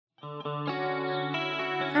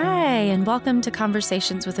and welcome to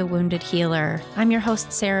Conversations with a Wounded Healer. I'm your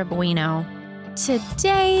host, Sarah Bueno.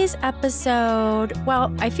 Today's episode,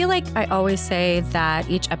 well, I feel like I always say that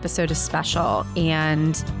each episode is special,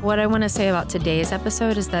 and what I want to say about today's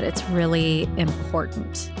episode is that it's really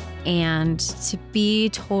important. And to be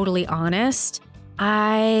totally honest,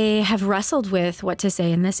 I have wrestled with what to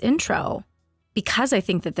say in this intro, because I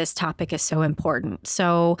think that this topic is so important.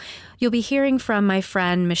 So you'll be hearing from my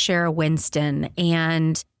friend, Mishara Winston,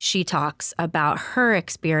 and she talks about her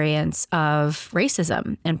experience of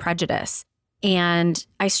racism and prejudice. And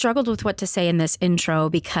I struggled with what to say in this intro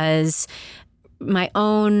because my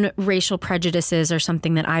own racial prejudices are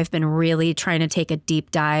something that I've been really trying to take a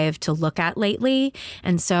deep dive to look at lately.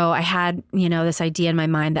 And so I had, this idea in my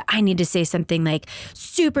mind that I need to say something like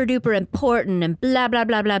super duper important and blah, blah,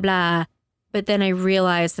 blah, blah, blah. But then I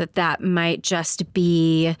realized that that might just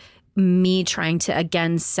be me trying to,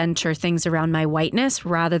 again, center things around my whiteness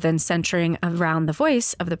rather than centering around the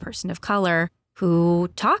voice of the person of color who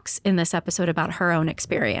talks in this episode about her own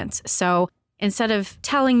experience. So instead of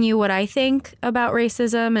telling you what I think about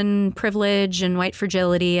racism and privilege and white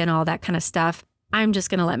fragility and all that kind of stuff, I'm just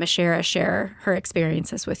going to let Mishara share her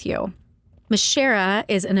experiences with you. Mishara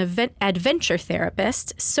is an adventure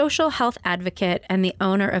therapist, social health advocate, and the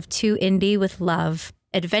owner of 2Indie with Love,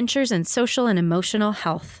 Adventures in Social and Emotional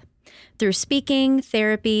Health. Through speaking,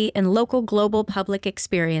 therapy, and local global public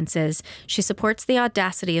experiences, she supports the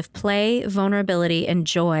audacity of play, vulnerability, and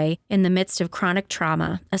joy in the midst of chronic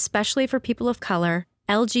trauma, especially for people of color,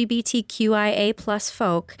 LGBTQIA+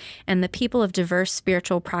 folk, and the people of diverse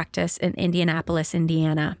spiritual practice in Indianapolis,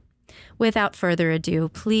 Indiana. Without further ado,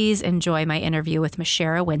 please enjoy my interview with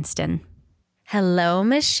Mishara Winston. Hello,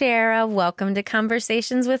 Mishara. Welcome to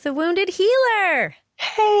Conversations with a Wounded Healer.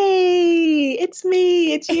 Hey, it's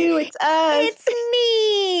me, it's you, it's us. It's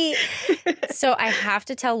me. So I have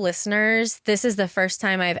to tell listeners, this is the first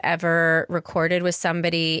time I've ever recorded with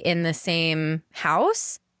somebody in the same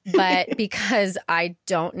house. But because I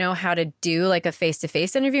don't know how to do like a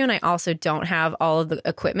face-to-face interview and I also don't have all of the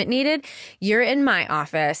equipment needed, you're in my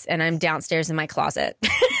office and I'm downstairs in my closet.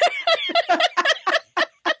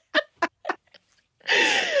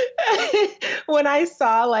 When I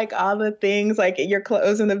saw like all the things like your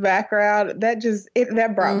clothes in the background,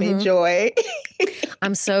 that brought me joy.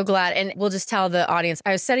 I'm so glad. And we'll just tell the audience,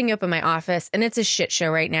 I was setting you up in my office and it's a shit show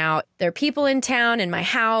right now. There are people in town in my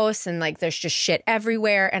house and like there's just shit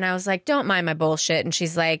everywhere. And I was like, don't mind my bullshit. And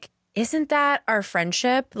she's like, isn't that our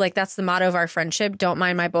friendship? Like that's the motto of our friendship. Don't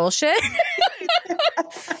mind my bullshit.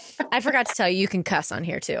 I forgot to tell you, you can cuss on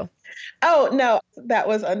here too. Oh, no, that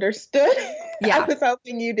was understood. Yeah. I was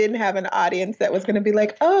hoping you didn't have an audience that was going to be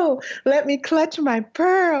like, oh, let me clutch my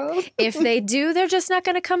pearl. If they do, they're just not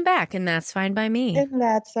going to come back. And that's fine by me. And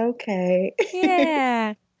that's okay.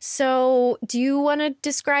 Yeah. So do you want to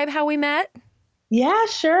describe how we met? Yeah,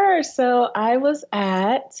 sure. So I was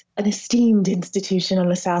at an esteemed institution on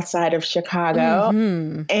the south side of Chicago,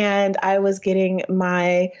 and I was getting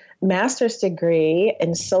my master's degree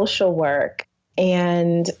in social work.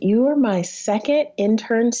 And you were my second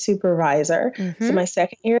intern supervisor, so my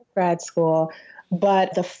second year of grad school,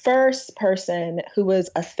 but the first person who was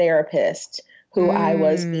a therapist who I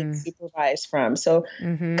was being supervised from. So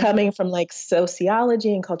coming from like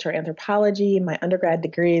sociology and cultural anthropology, my undergrad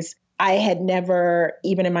degrees, I had never,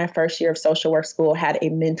 even in my first year of social work school, had a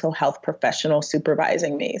mental health professional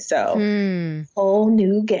supervising me. So whole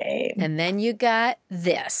new game. And then you got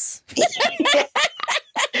this.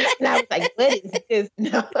 And I was like, what is this?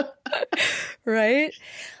 No. Right?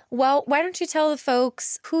 Well, why don't you tell the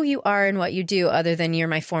folks who you are and what you do other than you're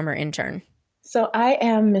my former intern? So I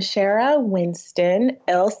am Mishara Winston,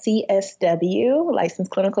 LCSW,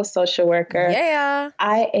 licensed clinical social worker. Yeah.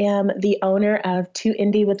 I am the owner of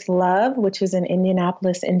 2Indie with Love, which is in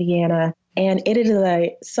Indianapolis, Indiana. And it is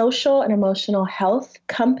a social and emotional health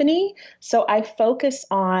company. So I focus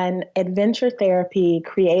on adventure therapy,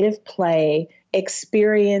 creative play,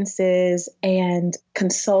 experiences, and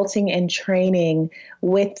consulting and training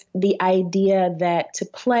with the idea that to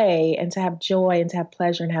play and to have joy and to have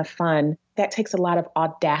pleasure and have fun, that takes a lot of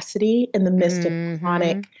audacity in the midst of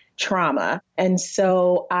chronic trauma. And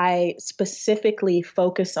so I specifically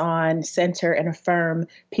focus on, center, and affirm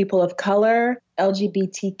people of color,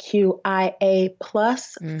 LGBTQIA+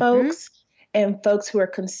 folks, and folks who are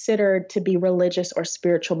considered to be religious or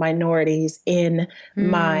spiritual minorities in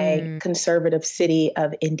my conservative city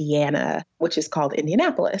of Indiana, which is called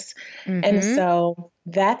Indianapolis. And so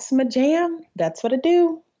that's my jam. That's what I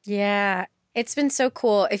do. Yeah. It's been so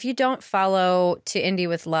cool. If you don't follow To Indie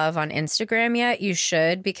with Love on Instagram yet, you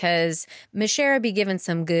should, because Mashera be giving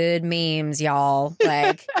some good memes, y'all.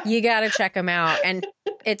 Like, you got to check them out. And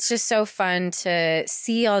it's just so fun to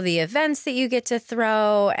see all the events that you get to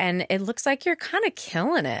throw. And it looks like you're kind of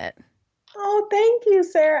killing it. Oh, thank you,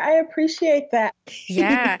 Sarah. I appreciate that.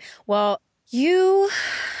 Yeah. Well, you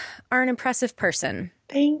are an impressive person.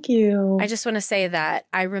 Thank you. I just want to say that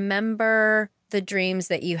I remember the dreams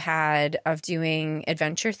that you had of doing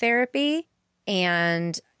adventure therapy.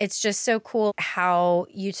 And it's just so cool how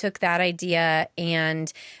you took that idea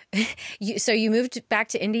and you moved back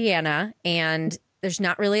to Indiana, and there's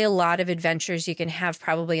not really a lot of adventures you can have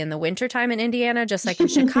probably in the wintertime in Indiana, just like in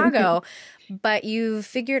Chicago. But you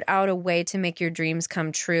figured out a way to make your dreams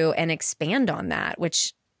come true and expand on that,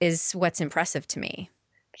 which is what's impressive to me.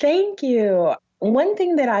 Thank you. One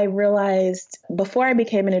thing that I realized before I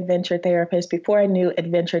became an adventure therapist, before I knew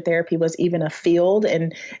adventure therapy was even a field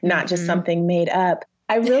and not just something made up,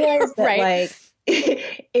 I realized that like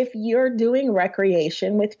if you're doing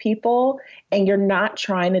recreation with people and you're not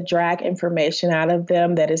trying to drag information out of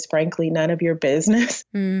them that is frankly none of your business,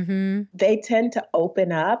 they tend to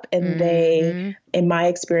open up and they, in my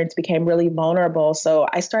experience, became really vulnerable. So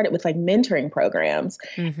I started with like mentoring programs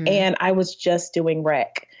and I was just doing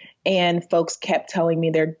rec. And folks kept telling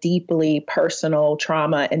me their deeply personal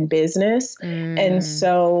trauma and business. And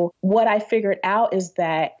so what I figured out is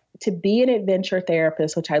that to be an adventure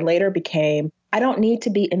therapist, which I later became, I don't need to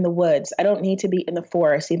be in the woods. I don't need to be in the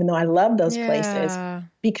forest, even though I love those places.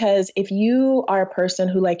 Because if you are a person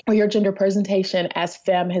who like, or your gender presentation as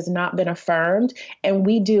femme has not been affirmed, and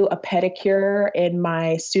we do a pedicure in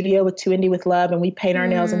my studio with To Indie with Love and we paint our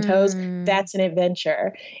nails and toes, that's an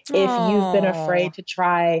adventure. If you've been afraid to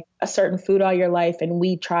try a certain food all your life and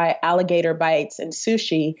we try alligator bites and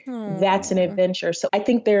sushi, that's an adventure. So I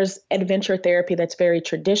think there's adventure therapy that's very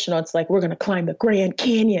traditional. It's like, we're going to climb the Grand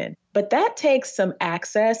Canyon. But that takes some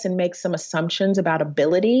access and makes some assumptions about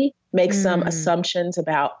ability, makes some assumptions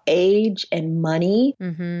about age and money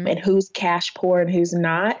and who's cash poor and who's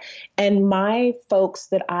not. And my folks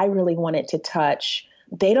that I really wanted to touch,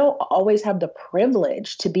 they don't always have the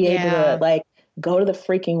privilege to be able to like go to the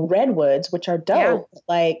freaking redwoods, which are dope.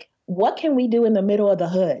 Like, what can we do in the middle of the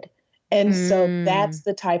hood? And so that's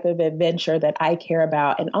the type of adventure that I care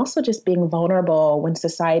about. And also just being vulnerable when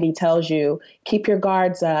society tells you, keep your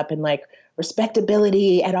guards up and like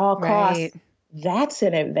respectability at all costs. That's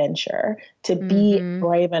an adventure, to be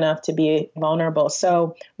brave enough to be vulnerable.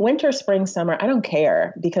 So winter, spring, summer, I don't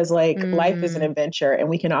care, because like life is an adventure and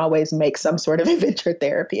we can always make some sort of adventure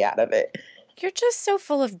therapy out of it. You're just so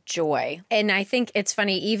full of joy. And I think it's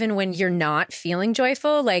funny, even when you're not feeling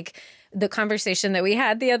joyful, like the conversation that we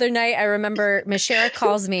had the other night, I remember Mashera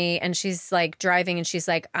calls me and she's like driving and she's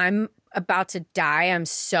like, I'm about to die. I'm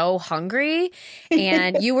so hungry.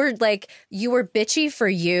 And you were bitchy for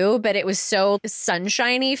you, but it was so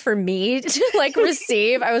sunshiny for me to like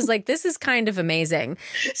receive. I was like, this is kind of amazing.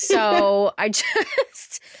 So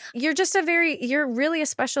you're really a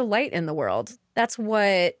special light in the world. That's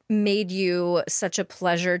what made you such a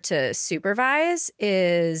pleasure to supervise,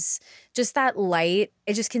 is just that light.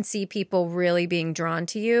 I just can see people really being drawn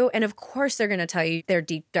to you. And of course, they're going to tell you their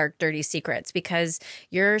deep, dark, dirty secrets because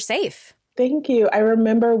you're safe. Thank you. I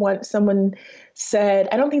remember once someone said,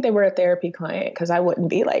 I don't think they were a therapy client because I wouldn't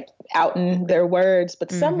be like outing their words,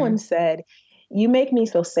 but someone said, you make me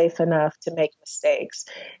feel safe enough to make mistakes.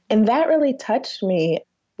 And that really touched me.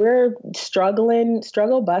 We're struggle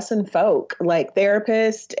busing folk, like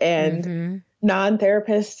therapists and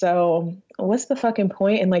non-therapists. So what's the fucking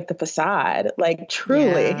point in like the facade? Like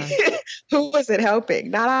truly, who was it helping?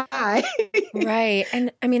 Not I. Right.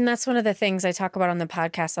 And I mean, that's one of the things I talk about on the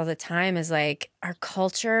podcast all the time is like our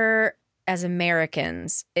culture as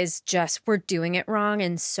Americans is just, we're doing it wrong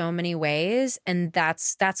in so many ways. And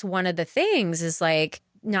that's one of the things is like,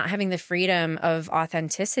 not having the freedom of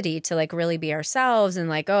authenticity to like really be ourselves and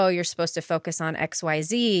like, oh, you're supposed to focus on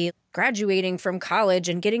XYZ, graduating from college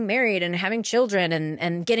and getting married and having children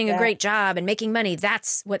and getting a great job and making money.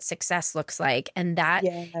 That's what success looks like. And that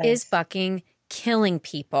is fucking killing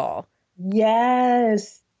people.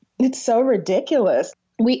 Yes. It's so ridiculous.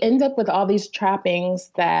 We end up with all these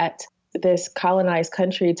trappings that this colonized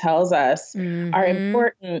country tells us are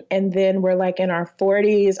important. And then we're like in our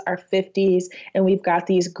 40s, our 50s, and we've got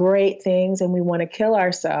these great things and we want to kill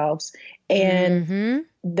ourselves. And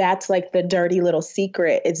that's like the dirty little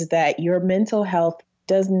secret, is that your mental health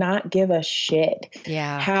does not give a shit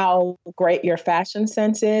how great your fashion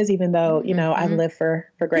sense is, even though, you know, I live for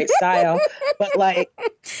great style, but like.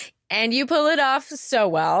 And you pull it off so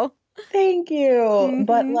well. Thank you.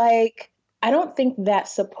 But like, I don't think that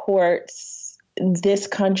supports this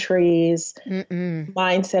country's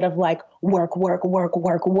mindset of like work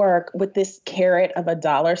with this carrot of a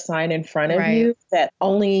dollar sign in front of you that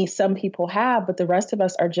only some people have, but the rest of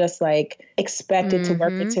us are just like expected to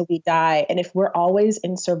work until we die. And if we're always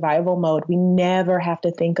in survival mode, we never have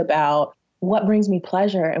to think about what brings me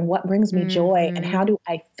pleasure and what brings me joy and how do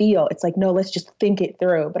I feel? It's like, no, let's just think it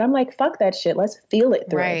through. But I'm like, fuck that shit. Let's feel it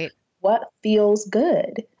through. Right. What feels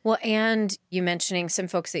good? Well, and you mentioning some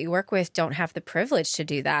folks that you work with don't have the privilege to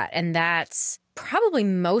do that. And that's probably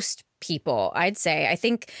most people, I'd say. I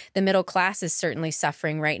think the middle class is certainly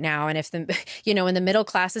suffering right now. And if when the middle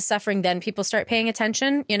class is suffering, then people start paying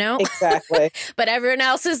attention, Exactly. But everyone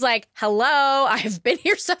else is like, hello, I've been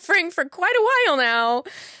here suffering for quite a while now.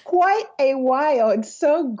 Quite a while. It's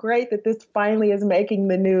so great that this finally is making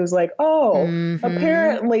the news. Like,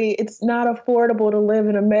 apparently it's not affordable to live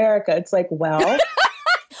in America. It's like, well...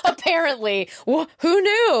 Apparently. Well, who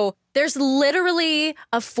knew? There's literally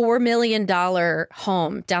a $4 million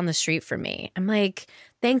home down the street from me. I'm like,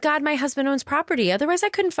 thank God my husband owns property. Otherwise, I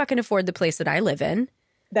couldn't fucking afford the place that I live in.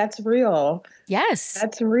 That's real. Yes.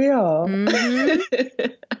 That's real.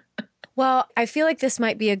 Well, I feel like this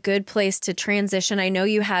might be a good place to transition. I know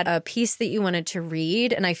you had a piece that you wanted to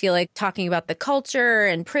read, and I feel like talking about the culture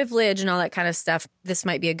and privilege and all that kind of stuff, this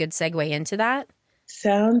might be a good segue into that.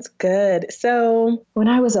 Sounds good. So when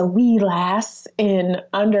I was a wee lass in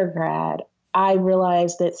undergrad, I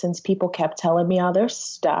realized that since people kept telling me all their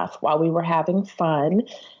stuff while we were having fun,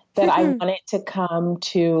 that I wanted to come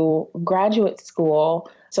to graduate school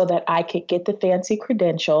so that I could get the fancy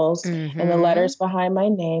credentials and the letters behind my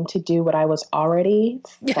name to do what I was already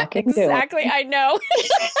fucking doing. Exactly. I know.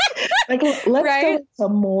 Like, let's go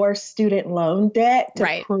into more student loan debt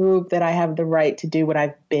to prove that I have the right to do what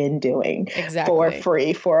I've been doing for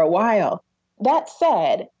free for a while. That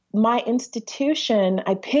said, my institution,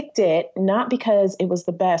 I picked it not because it was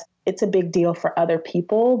the best. It's a big deal for other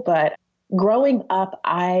people, but growing up,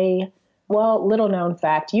 little known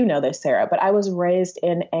fact, you know this, Sarah, but I was raised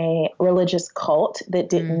in a religious cult that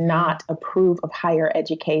did not approve of higher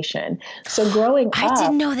education. So growing up... I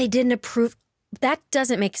didn't know they didn't approve. That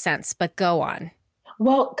doesn't make sense, but go on.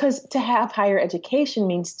 Well, because to have higher education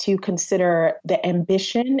means to consider the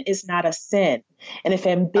ambition is not a sin. And if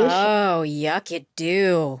ambition... Oh, yuck, you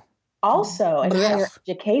do. Also, in higher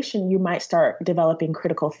education, you might start developing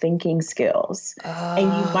critical thinking skills and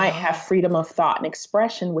you might have freedom of thought and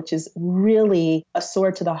expression, which is really a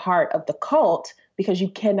sword to the heart of the cult because you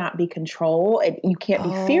cannot be controlled and you can't be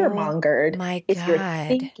fear-mongered if you're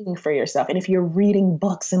thinking for yourself. And if you're reading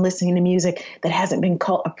books and listening to music that hasn't been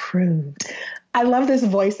cult approved. I love this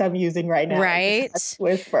voice I'm using right now. Right.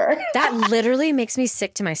 Whisper. That literally makes me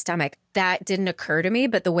sick to my stomach. That didn't occur to me,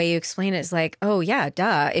 but the way you explain it is like, oh yeah,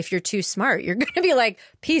 duh. If you're too smart, you're going to be like,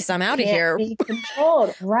 peace, I'm out of here. Be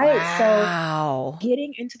controlled. Right. Wow. So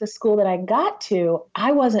getting into the school that I got to,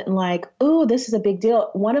 I wasn't like, ooh, this is a big deal.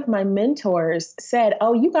 One of my mentors said,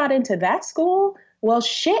 oh, you got into that school? Well,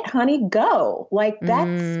 shit, honey, go. Like that's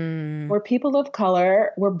we're people of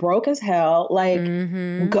color. We're broke as hell. Like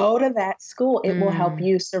go to that school. It will help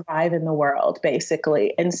you survive in the world,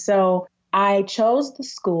 basically. And so I chose the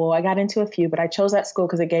school. I got into a few, but I chose that school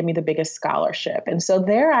because it gave me the biggest scholarship. And so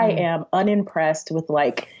there I am, unimpressed with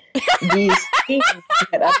like these things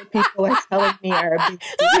that other people are telling me are a big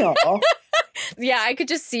deal. Yeah, I could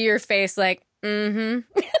just see your face like,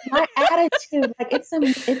 My attitude, like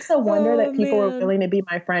it's a wonder that people were willing to be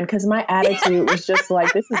my friend because my attitude was just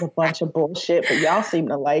like, this is a bunch of bullshit, but y'all seem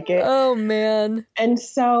to like it. Oh, man. And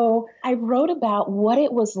so I wrote about what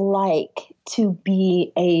it was like to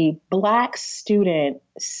be a Black student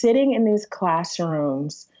sitting in these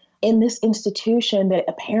classrooms in this institution that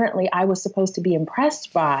apparently I was supposed to be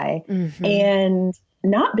impressed by and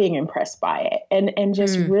not being impressed by it. And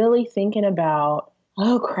just really thinking about,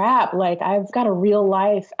 oh crap, like I've got a real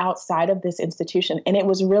life outside of this institution. And it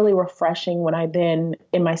was really refreshing when I then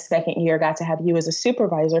in my second year got to have you as a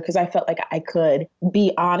supervisor because I felt like I could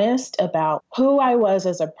be honest about who I was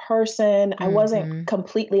as a person. I wasn't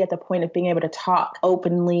completely at the point of being able to talk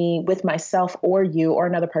openly with myself or you or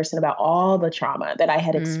another person about all the trauma that I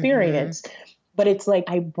had experienced. But it's like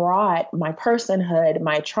I brought my personhood,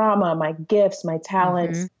 my trauma, my gifts, my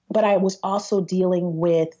talents, but I was also dealing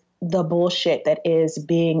with the bullshit that is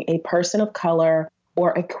being a person of color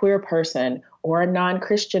or a queer person or a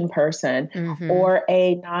non-Christian person or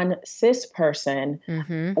a non-cis person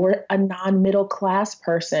or a non-middle class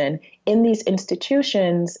person in these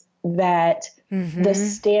institutions that the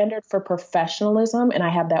standard for professionalism, and I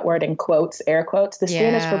have that word in quotes, air quotes, the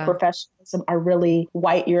standards for professionalism are really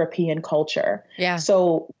white European culture. Yeah.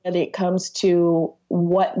 So when it comes to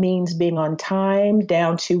what means being on time,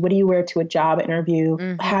 down to what do you wear to a job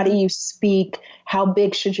interview, how do you speak, how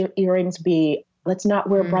big should your earrings be, let's not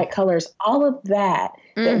wear bright colors, all of that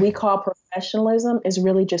that we call professionalism is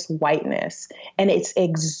really just whiteness. And it's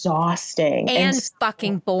exhausting. And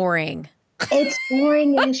fucking boring. It's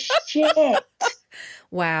boring as shit.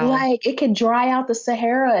 Wow. Like it could dry out the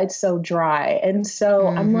Sahara. It's so dry. And so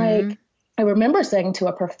I'm like, I remember saying to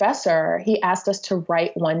a professor, he asked us to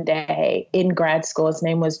write one day in grad school. His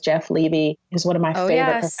name was Jeff Levy. He's one of my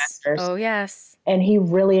favorite professors. Oh, yes. And he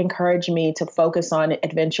really encouraged me to focus on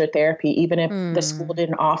adventure therapy. Even if the school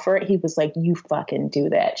didn't offer it, he was like, you fucking do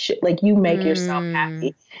that shit. Like you make yourself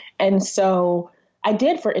happy. And so I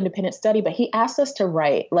did for independent study, but he asked us to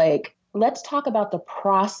write, like, let's talk about the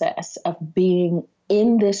process of being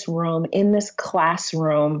in this room, in this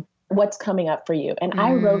classroom, what's coming up for you. And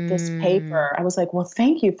I wrote this paper. I was like, well,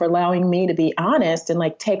 thank you for allowing me to be honest and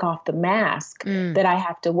like take off the mask that I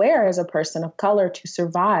have to wear as a person of color to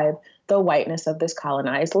survive the whiteness of this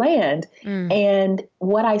colonized land. And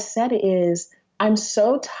what I said is, I'm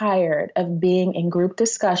so tired of being in group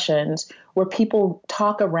discussions where people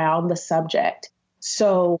talk around the subject.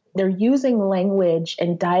 So they're using language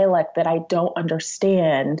and dialect that I don't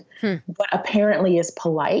understand, but apparently is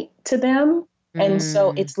polite to them. And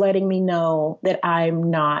so it's letting me know that I'm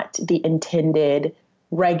not the intended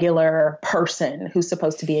regular person who's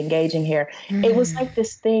supposed to be engaging here. It was like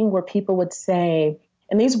this thing where people would say,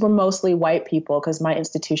 and these were mostly white people because my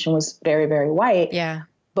institution was very, very white. Yeah.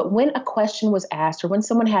 But when a question was asked or when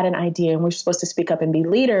someone had an idea and we were supposed to speak up and be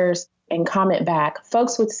leaders and comment back,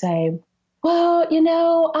 folks would say, well, you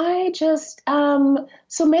know, I just,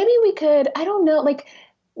 so maybe we could, I don't know, like,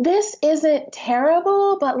 this isn't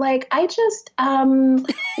terrible, but like, I just,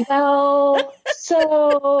 well,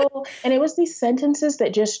 so, and it was these sentences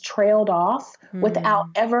that just trailed off without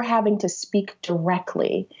ever having to speak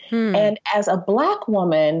directly. And as a Black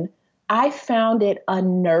woman, I found it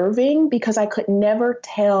unnerving because I could never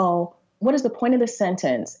tell what is the point of the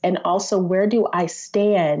sentence? And also, where do I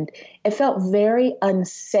stand? It felt very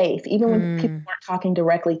unsafe, even when people weren't talking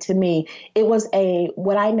directly to me. It was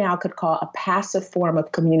what I now could call a passive form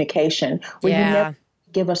of communication, where you never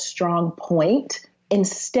give a strong point.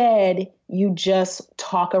 Instead, you just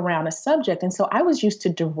talk around a subject. And so I was used to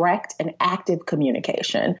direct and active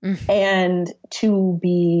communication and to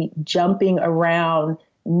be jumping around,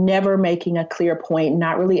 never making a clear point,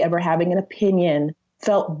 not really ever having an opinion,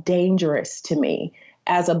 felt dangerous to me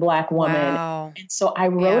as a Black woman. Wow. And so I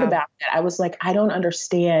wrote about that. I was like, I don't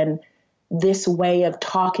understand this way of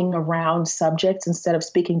talking around subjects instead of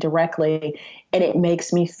speaking directly. And it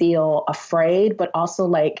makes me feel afraid, but also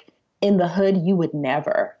like in the hood, you would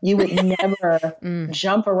never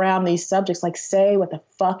jump around these subjects. Like, say what the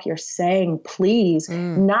fuck you're saying, please.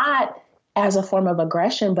 Not as a form of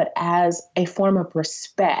aggression, but as a form of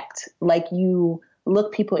respect. Like, you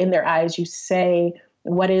look people in their eyes, you say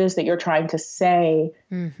what it is that you're trying to say,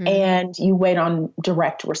 and you wait on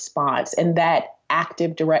direct response. And that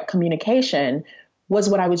active, direct communication was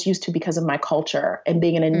what I was used to because of my culture and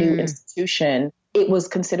being in a new institution. It was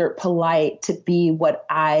considered polite to be what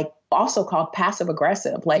I also called passive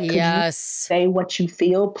aggressive. Like, could you say what you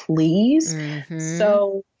feel, please?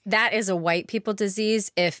 So that is a white people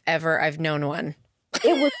disease, if ever I've known one.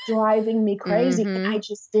 It was driving me crazy. And I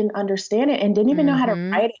just didn't understand it and didn't even know how to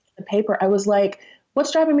write it in the paper. I was like,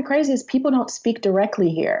 what's driving me crazy is people don't speak directly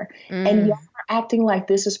here. And y'all are acting like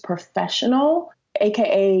this is professional,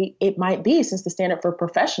 AKA it might be, since the standard for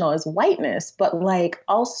professional is whiteness. But like,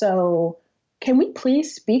 also, can we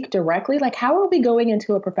please speak directly? Like, how are we going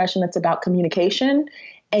into a profession that's about communication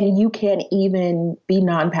and you can't even be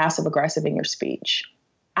non-passive aggressive in your speech?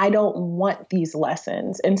 I don't want these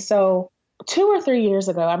lessons. And so 2 or 3 years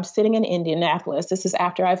ago, I'm sitting in Indianapolis. This is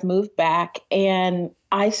after I've moved back, and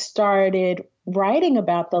I started writing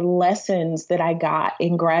about the lessons that I got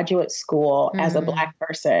in graduate school as a Black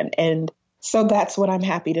person. And so that's what I'm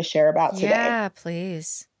happy to share about today. Yeah,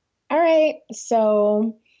 please. All right.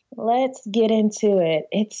 So let's get into it.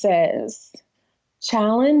 It says,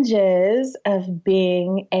 challenges of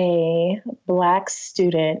being a Black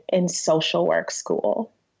student in social work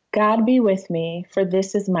school. God be with me, for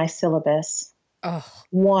this is my syllabus.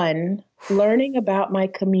 1, learning about my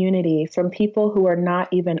community from people who are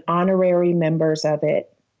not even honorary members of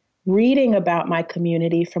it. Reading about my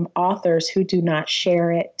community from authors who do not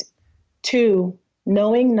share it. 2,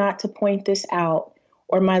 knowing not to point this out,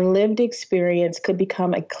 or my lived experience could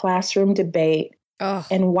become a classroom debate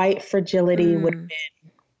and white fragility would win.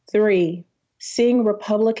 3, seeing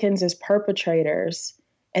Republicans as perpetrators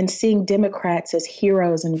and seeing Democrats as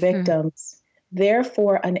heroes and victims,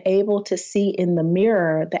 therefore unable to see in the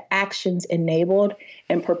mirror the actions enabled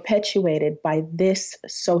and perpetuated by this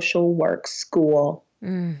social work school.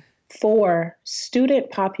 4, student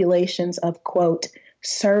populations of, quote,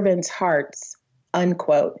 servants' hearts,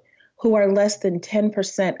 unquote, who are less than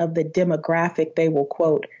 10% of the demographic they will,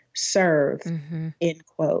 quote, serve, end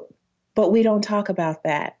quote. But we don't talk about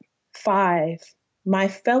that. 5, my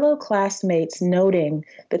fellow classmates noting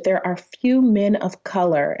that there are few men of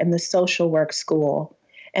color in the social work school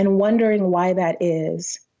and wondering why that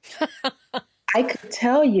is. I could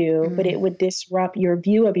tell you, but it would disrupt your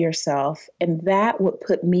view of yourself, and that would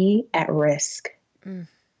put me at risk.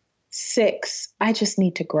 6, I just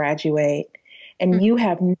need to graduate. And you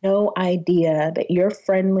have no idea that your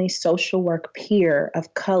friendly social work peer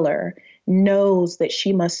of color knows that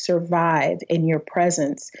she must survive in your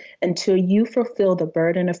presence until you fulfill the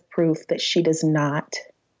burden of proof that she does not.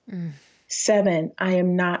 7, I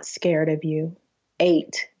am not scared of you.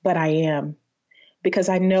 8, but I am. Because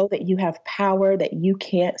I know that you have power that you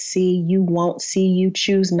can't see, you won't see, you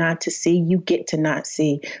choose not to see, you get to not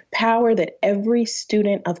see. Power that every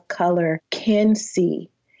student of color can see.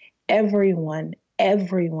 Everyone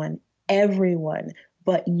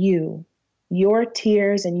but you. Your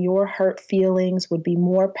tears and your hurt feelings would be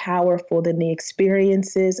more powerful than the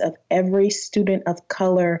experiences of every student of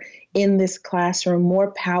color in this classroom,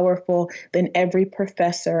 more powerful than every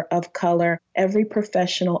professor of color, every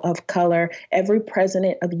professional of color, every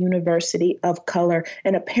president of university of color,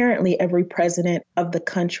 and apparently every president of the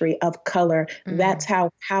country of color. That's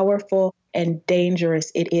how powerful and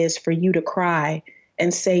dangerous it is for you to cry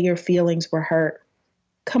and say your feelings were hurt.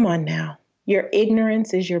 Come on now. Your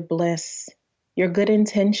ignorance is your bliss. Your good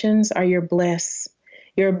intentions are your bliss.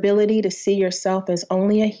 Your ability to see yourself as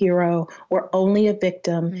only a hero or only a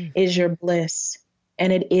victim is your bliss.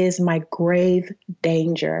 And it is my grave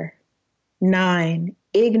danger. 9,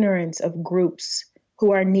 ignorance of groups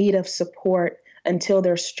who are in need of support until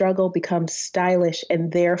their struggle becomes stylish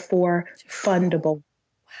and therefore fundable.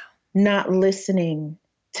 Not listening,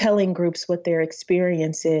 telling groups what their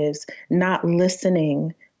experience is, not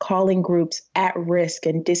listening, calling groups at risk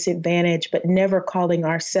and disadvantaged, but never calling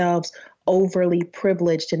ourselves overly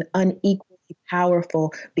privileged and unequally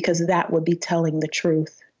powerful, because that would be telling the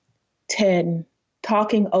truth. 10,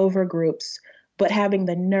 talking over groups, but having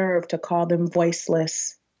the nerve to call them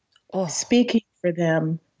voiceless, speaking for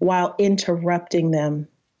them while interrupting them,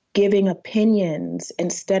 giving opinions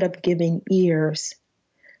instead of giving ears,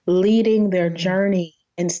 leading their journey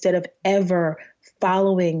instead of ever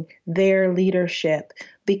following their leadership,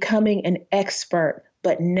 becoming an expert,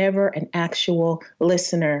 but never an actual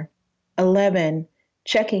listener. 11,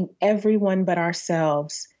 checking everyone but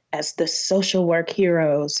ourselves as the social work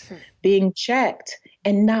heroes, being checked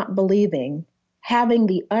and not believing, having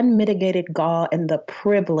the unmitigated gall and the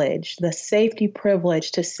privilege, the safety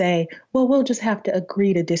privilege to say, well, we'll just have to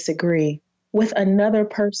agree to disagree with another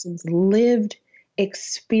person's lived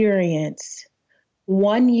experience.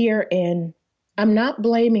 1 year in, I'm not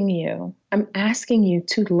blaming you. I'm asking you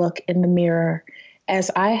to look in the mirror as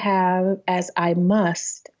I have, as I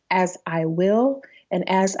must, as I will, and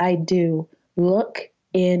as I do. Look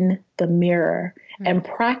in the mirror and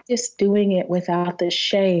practice doing it without the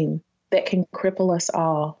shame that can cripple us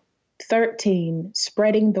all. 13,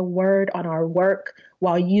 spreading the word on our work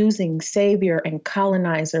while using savior and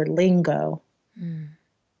colonizer lingo.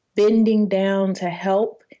 Bending down to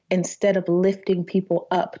help instead of lifting people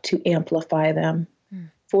up to amplify them.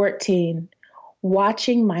 14,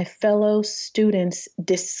 watching my fellow students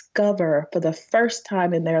discover for the first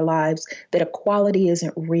time in their lives that equality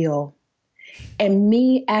isn't real. And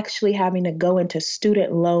me actually having to go into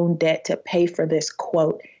student loan debt to pay for this,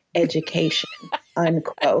 quote, education,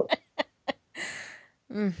 unquote.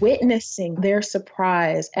 Witnessing their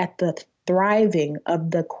surprise at the thriving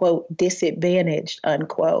of the, quote, disadvantaged,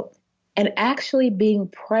 unquote. And actually being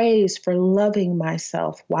praised for loving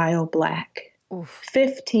myself while Black.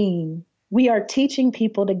 15, we are teaching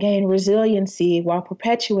people to gain resiliency while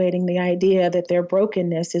perpetuating the idea that their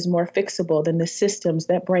brokenness is more fixable than the systems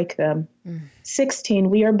that break them. 16,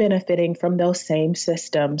 we are benefiting from those same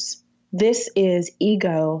systems. This is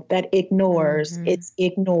ego that ignores its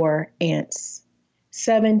ignorance.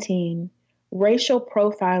 17, racial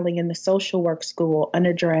profiling in the social work school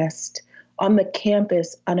unaddressed, on the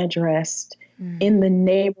campus unaddressed, in the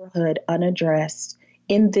neighborhood unaddressed,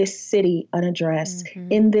 in this city unaddressed,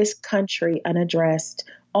 in this country unaddressed,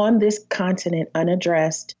 on this continent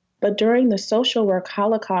unaddressed, but during the social work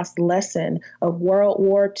Holocaust lesson of World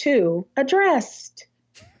War II addressed.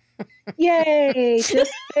 Yay,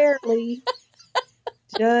 just barely.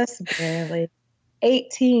 Just barely.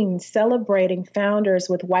 18, celebrating founders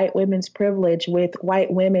with white women's privilege, with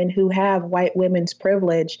white women who have white women's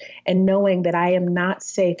privilege, and knowing that I am not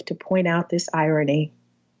safe to point out this irony.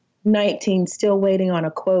 19, still waiting on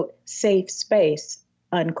a, quote, safe space,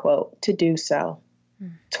 unquote, to do so.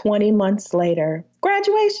 20 months later,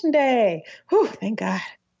 graduation day, whew, thank God,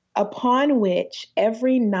 upon which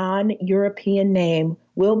every non-European name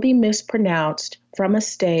will be mispronounced from a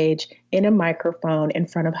stage in a microphone in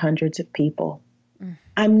front of hundreds of people.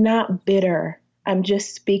 I'm not bitter. I'm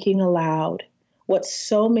just speaking aloud. What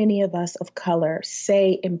so many of us of color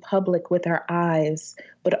say in public with our eyes,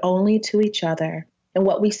 but only to each other, and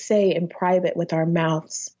what we say in private with our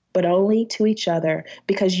mouths, but only to each other,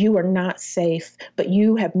 because you are not safe, but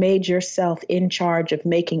you have made yourself in charge of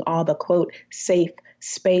making all the, quote, safe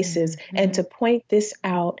spaces. And to point this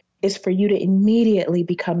out is for you to immediately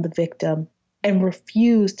become the victim and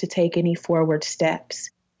refuse to take any forward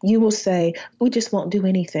steps. You will say, we just won't do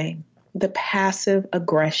anything. The passive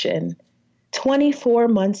aggression. 24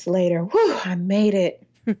 months later, whew, I made it.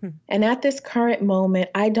 And at this current moment,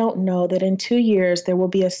 I don't know that in 2 years, there will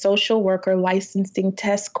be a social worker licensing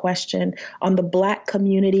test question on the Black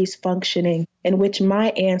community's functioning in which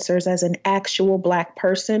my answers as an actual Black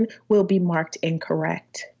person will be marked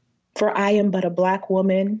incorrect. For I am but a Black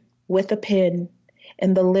woman with a pen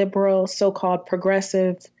in the liberal, so-called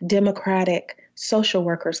progressive, democratic Social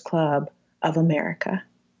Workers Club of America.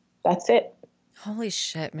 That's it. Holy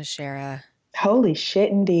shit, Mashera. Holy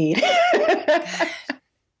shit, indeed.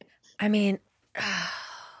 I mean,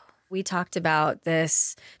 we talked about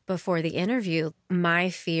this before the interview, my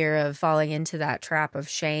fear of falling into that trap of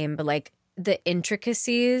shame, but like the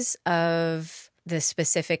intricacies of the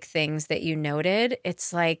specific things that you noted,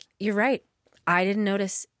 it's like, you're right. I didn't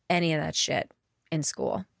notice any of that shit in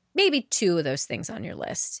school. Maybe 2 of those things on your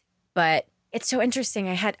list, but it's so interesting.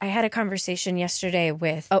 I had a conversation yesterday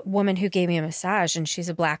with a woman who gave me a massage, and she's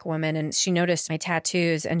a Black woman, and she noticed my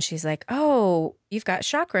tattoos, and she's like, oh, you've got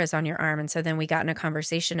chakras on your arm. And so then we got in a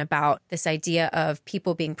conversation about this idea of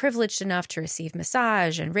people being privileged enough to receive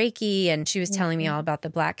massage and Reiki. And she was telling me all about the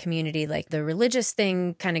Black community, like the religious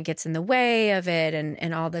thing kind of gets in the way of it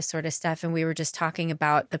and all this sort of stuff. And we were just talking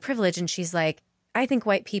about the privilege, and she's like, I think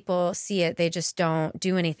white people see it. They just don't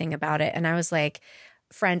do anything about it. And I was like,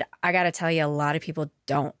 friend, I got to tell you, a lot of people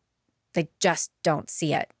don't. They just don't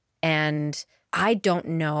see it. And I don't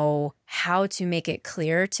know how to make it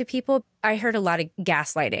clear to people. I heard a lot of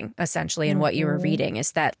gaslighting, essentially, in what you were reading,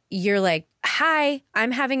 is that you're like, hi,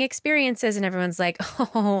 I'm having experiences. And everyone's like,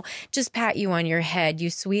 oh, just pat you on your head, you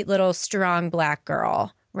sweet little strong Black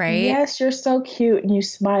girl, right? Yes, you're so cute and you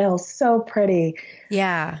smile so pretty.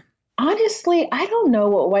 Yeah. Honestly, I don't know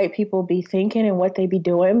what white people be thinking and what they be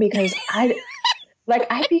doing, because I'd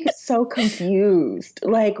be so confused.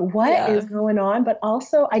 Like, what is going on? But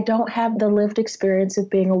also, I don't have the lived experience of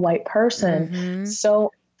being a white person.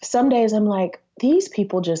 So some days I'm like, these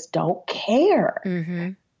people just don't care.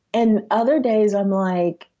 And other days I'm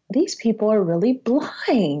like, these people are really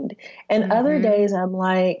blind. And other days I'm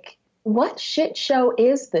like, what shit show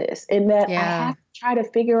is this? In that I have to try to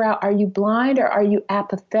figure out, are you blind or are you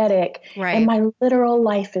apathetic? Right. And my literal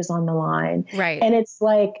life is on the line. Right. And it's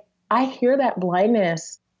like, I hear that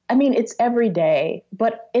blindness. I mean, it's every day,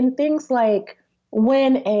 but in things like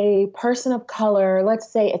when a person of color,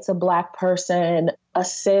 let's say it's a Black person, a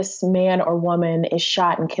cis man or woman is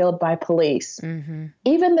shot and killed by police,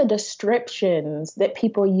 even the descriptions that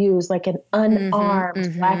people use, like an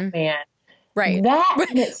unarmed Black man, that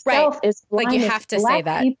in itself is blindness. Like, you have to Black say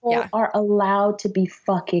that. People are allowed to be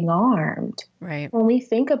fucking armed. Right. When we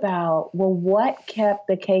think about, well, what kept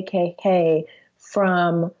the KKK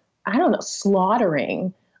from, I don't know,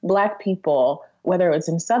 slaughtering Black people, whether it was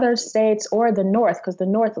in southern states or the North, because the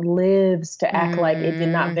North lives to act like it did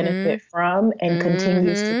not benefit from and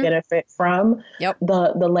continues to benefit from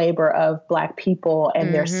the labor of Black people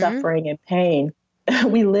and their suffering and pain.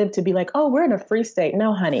 We live to be like, oh, we're in a free state.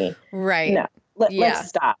 No, honey. Right. No, let's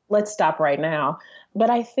stop. Let's stop right now.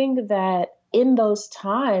 But I think that in those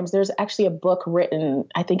times, there's actually a book written,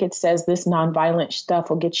 I think it says, This Nonviolent Stuff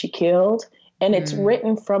Will Get You Killed. And it's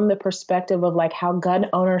written from the perspective of like how gun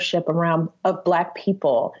ownership of Black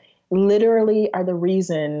people literally are the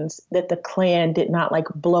reasons that the Klan did not like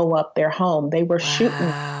blow up their home. They were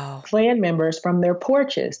shooting Klan members from their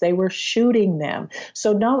porches. They were shooting them.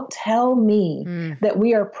 So don't tell me that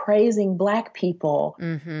we are praising Black people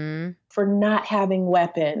for not having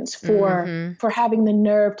weapons, for having the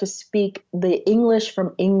nerve to speak the English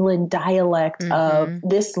from England dialect of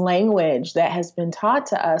this language that has been taught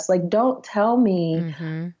to us. Like, don't tell me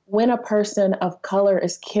when a person of color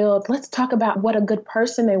is killed, let's talk about what a good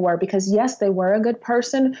person they were, because yes, they were a good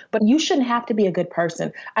person, but you shouldn't have to be a good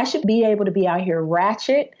person. I should be able to be out here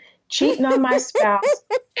ratchet, cheating on my spouse,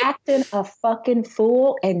 acting a fucking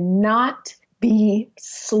fool, and not be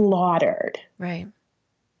slaughtered. Right.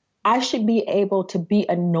 I should be able to be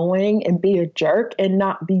annoying and be a jerk and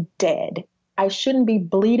not be dead. I shouldn't be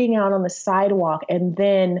bleeding out on the sidewalk and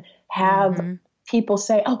then have people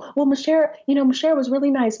say, oh, well, Mashera was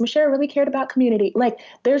really nice. Mashera really cared about community. Like,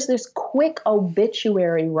 there's this quick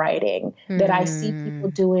obituary writing that I see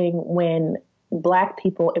people doing when Black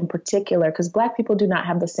people in particular, because Black people do not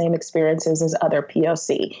have the same experiences as other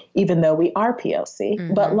POC, even though we are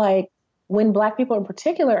POC. But like, when Black people in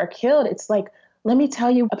particular are killed, it's like, let me tell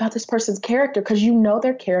you about this person's character, because you know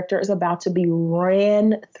their character is about to be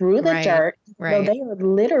ran through the dirt. Though they are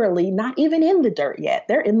literally not even in the dirt yet.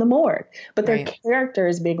 They're in the morgue, but their character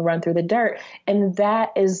is being run through the dirt. And that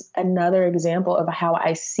is another example of how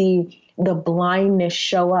I see the blindness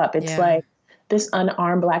show up. It's like, this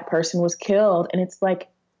unarmed Black person was killed. And it's like,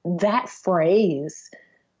 that phrase,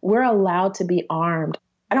 we're allowed to be armed.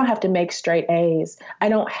 I don't have to make straight A's. I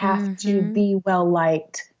don't have to be well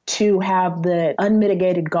liked to have the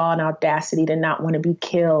unmitigated gall and audacity to not want to be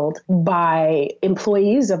killed by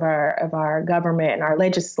employees of our government and our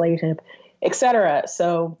legislative, et cetera.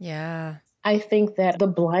 So I think that the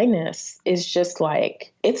blindness is just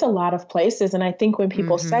like, it's a lot of places. And I think when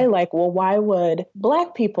people say like, well, why would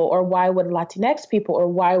Black people or why would Latinx people or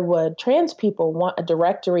why would trans people want a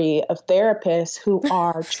directory of therapists who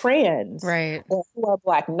are trans or who are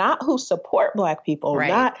Black, not who support Black people,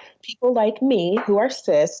 not people like me who are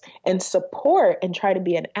cis and support and try to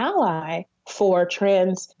be an ally for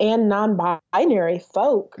trans and non-binary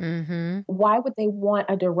folk, why would they want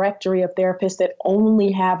a directory of therapists that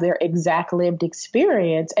only have their exact lived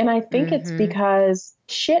experience? And I think it's because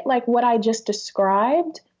shit like what I just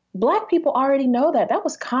described, Black people already know that. That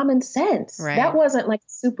was common sense. That wasn't like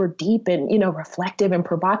super deep and, reflective and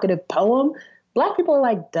provocative poem. Black people are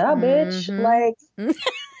like, duh, bitch. Like,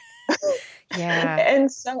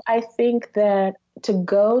 And so I think that to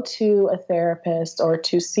go to a therapist or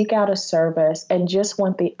to seek out a service and just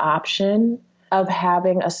want the option of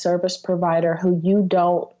having a service provider who you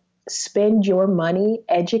don't spend your money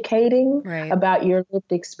educating about your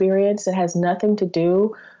lived experience that has nothing to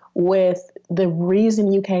do with the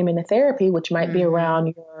reason you came into therapy, which might be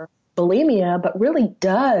around your bulimia, but really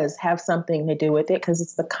does have something to do with it because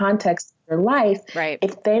it's the context of your life.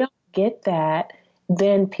 If they don't get that,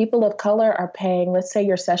 then people of color are paying, let's say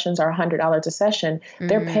your sessions are $100 a session.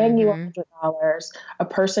 They're paying you $100. A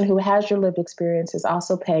person who has your lived experience is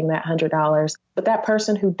also paying that $100. But that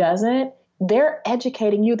person who doesn't, they're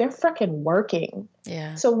educating you. They're freaking working.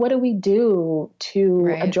 So what do we do to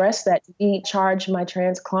address that? We charge my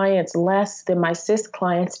trans clients less than my cis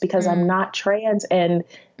clients because I'm not trans, and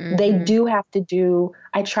they do have to do,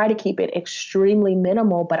 I try to keep it extremely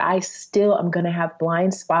minimal, but I still am going to have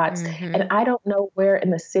blind spots. And I don't know where in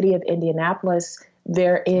the city of Indianapolis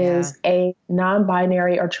there is a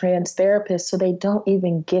non-binary or trans therapist, so they don't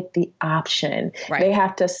even get the option. They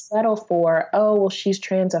have to settle for, oh, well, she's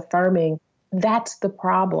trans affirming. That's the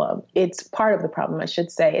problem. It's part of the problem, I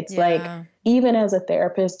should say. It's like, even as a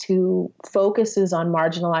therapist who focuses on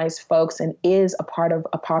marginalized folks and is a part of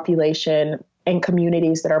a population and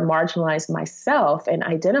communities that are marginalized myself and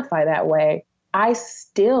identify that way, I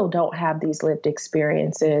still don't have these lived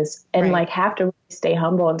experiences and like have to really stay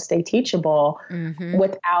humble and stay teachable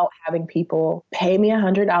without having people pay me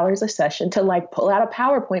 $100 a session to like pull out a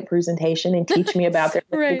PowerPoint presentation and teach me about their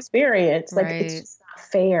lived experience. Like, it's just not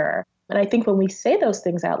fair. And I think when we say those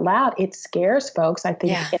things out loud, it scares folks. I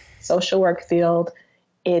think in the social work field,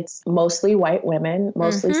 it's mostly white women,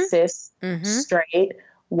 mostly cis, straight,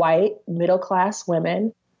 white, middle-class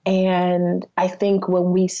women. And I think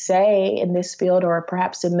when we say in this field, or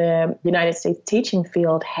perhaps in the United States teaching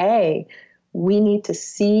field, hey, we need to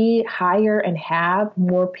see, hire, and have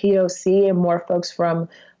more POC and more folks from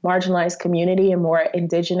marginalized community and more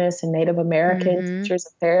Indigenous and Native American teachers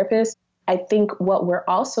and therapists, I think what we're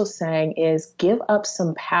also saying is give up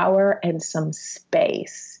some power and some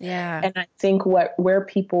space. And I think where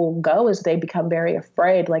people go is they become very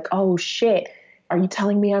afraid, like, oh, shit, are you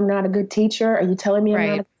telling me I'm not a good teacher? Are you telling me I'm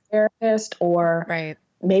not a good therapist? Or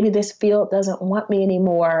maybe this field doesn't want me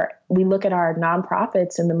anymore. We look at our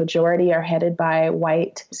nonprofits and the majority are headed by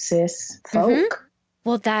white cis folk.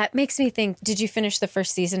 Well, that makes me think, did you finish the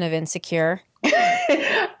first season of Insecure?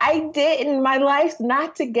 I didn't. My life's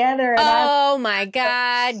not together. Oh my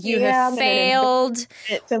God, you have failed.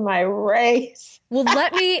 To my race. Well,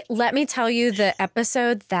 let me tell you the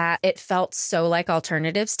episode that it felt so like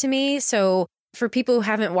alternatives to me. So for people who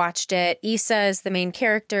haven't watched it, Issa is the main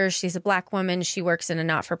character. She's a Black woman. She works in a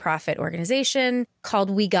not-for-profit organization called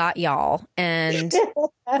We Got Y'all. And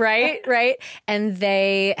right. And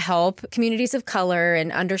they help communities of color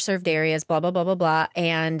and underserved areas, blah, blah, blah, blah, blah.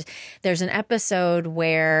 And there's an episode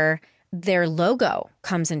where their logo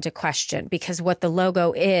comes into question because what the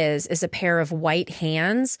logo is a pair of white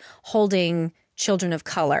hands holding children of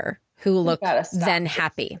color who look then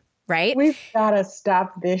happy. Right? We've got to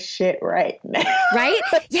stop this shit right now. Right?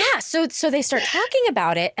 Yeah. So they start talking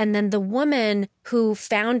about it. And then the woman who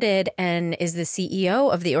founded and is the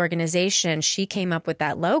CEO of the organization, she came up with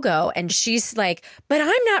that logo. And she's like, but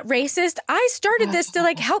I'm not racist. I started this to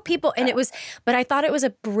like help people. And but I thought it was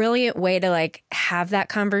a brilliant way to like have that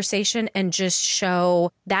conversation and just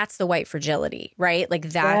show that's the white fragility, right? Like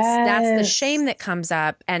that's the shame that comes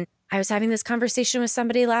up. And I was having this conversation with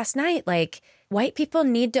somebody last night, like, white people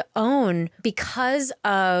need to own, because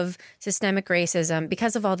of systemic racism,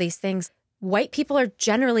 because of all these things, white people are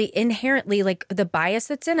generally inherently, like, the bias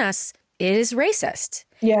that's in us is racist.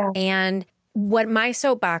 Yeah. And what my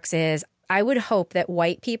soapbox is, I would hope that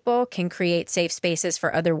white people can create safe spaces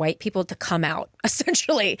for other white people to come out,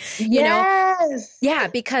 essentially. You know? Yeah,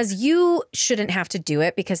 because you shouldn't have to do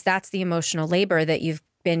it, because that's the emotional labor that you've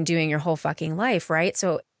been doing your whole fucking life, right?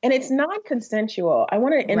 So and it's non-consensual. I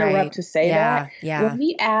want to interrupt to say that. Yeah. When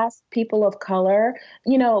we ask people of color,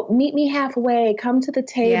 meet me halfway, come to the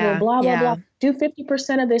table, blah, blah, blah, do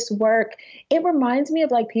 50% of this work. It reminds me of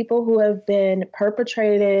like people who have been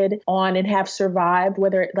perpetrated on and have survived,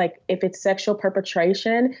 whether like if it's sexual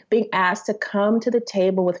perpetration, being asked to come to the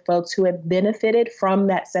table with folks who have benefited from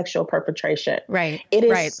that sexual perpetration. Right. It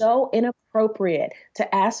is so inappropriate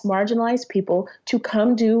to ask marginalized people to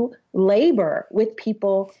come do labor with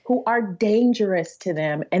people who are dangerous to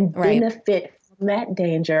them and benefit from that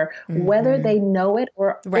danger, whether they know it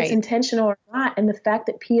or it's intentional or not. And the fact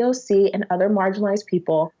that POC and other marginalized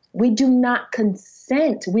people, we do not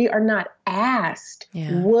consent. We are not asked,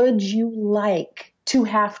 would you like to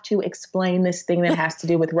have to explain this thing that has to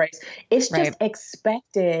do with race? It's just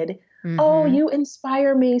expected. Oh, you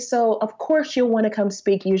inspire me. So of course you'll want to come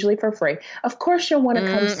speak, usually for free. Of course you'll want to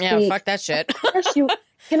come speak. Yeah, fuck that shit. Of course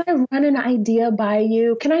can I run an idea by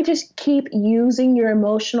you? Can I just keep using your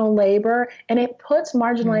emotional labor? And it puts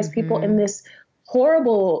marginalized people in this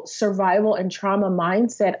horrible survival and trauma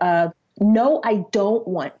mindset of, no, I don't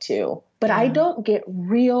want to, but I don't get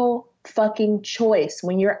real fucking choice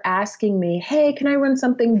when you're asking me, hey, can I run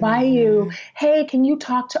something by you? Hey, can you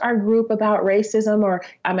talk to our group about racism? Or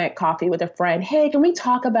I'm at coffee with a friend. Hey, can we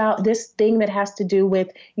talk about this thing that has to do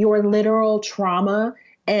with your literal trauma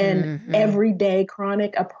and everyday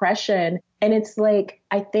chronic oppression? And it's like,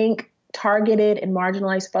 I think targeted and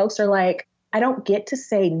marginalized folks are like, I don't get to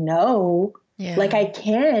say no. Like I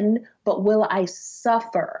can, but will I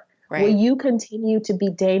suffer? Will you continue to be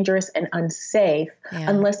dangerous and unsafe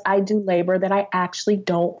unless I do labor that I actually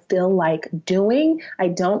don't feel like doing, I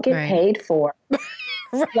don't get paid for?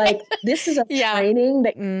 Like, this is a training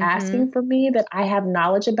that you're asking for me that I have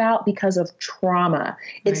knowledge about because of trauma.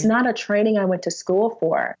 It's not a training I went to school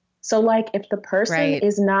for. So, like, if the person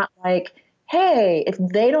is not like, hey, if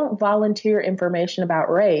they don't volunteer information about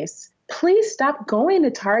race, please stop going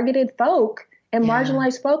to targeted folk and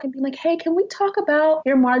marginalized folk and be like, hey, can we talk about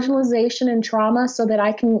your marginalization and trauma so that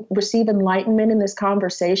I can receive enlightenment in this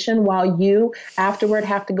conversation while you afterward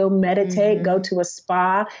have to go meditate, go to a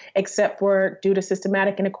spa, except for due to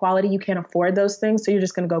systematic inequality, you can't afford those things. So you're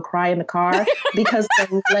just going to go cry in the car because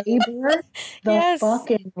the labor,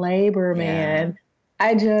 fucking labor, man.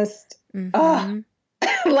 I just,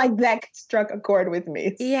 like that struck a chord with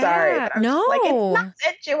me. Sorry. No. Like, it's not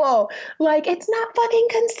sensual. Like, it's not fucking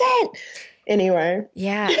consent. Anyway.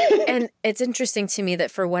 Yeah. And it's interesting to me that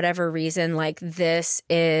for whatever reason, like this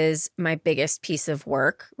is my biggest piece of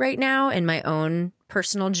work right now in my own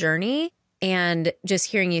personal journey. And just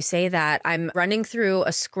hearing you say that, I'm running through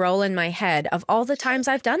a scroll in my head of all the times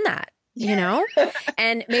I've done that, you know?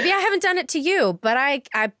 And maybe I haven't done it to you, but I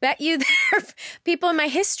bet you there are people in my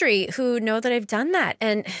history who know that I've done that.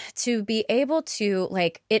 And to be able to,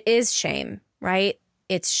 like, it is shame, right?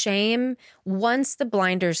 It's shame once the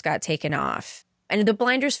blinders got taken off. And the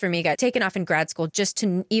blinders for me got taken off in grad school just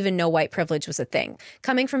to even know white privilege was a thing.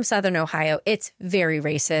 Coming from Southern Ohio, it's very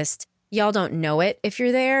racist. Y'all don't know it if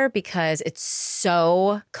you're there because it's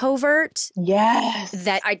so covert. Yes.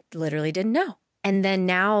 That I literally didn't know. And then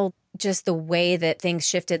now just the way that things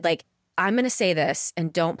shifted, like, I'm going to say this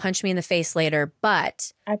and don't punch me in the face later,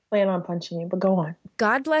 but I plan on punching you, but go on.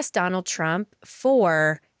 God bless Donald Trump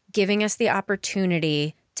for giving us the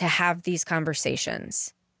opportunity to have these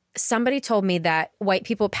conversations. Somebody told me that white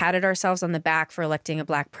people patted ourselves on the back for electing a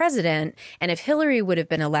black president. And if Hillary would have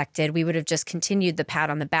been elected, we would have just continued the pat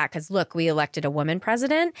on the back because, look, we elected a woman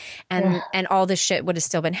president and all this shit would have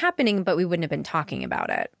still been happening, but we wouldn't have been talking about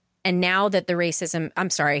it. And now that the racism, I'm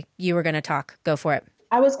sorry, you were going to talk. Go for it.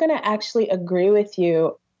 I was going to actually agree with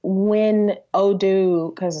you when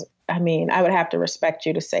Odu, because I mean, I would have to respect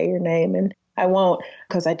you to say your name and I won't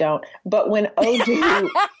because I don't. But when Odu,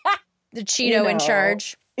 the Cheeto in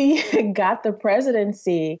charge, got the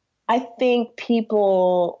presidency, I think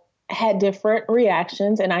people had different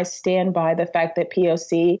reactions. And I stand by the fact that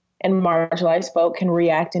POC and marginalized folk can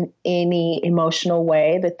react in any emotional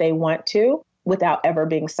way that they want to without ever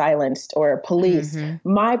being silenced or policed.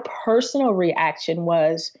 My personal reaction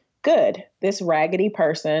was, good. This raggedy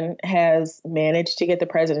person has managed to get the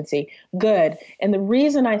presidency. Good. And the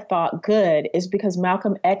reason I thought good is because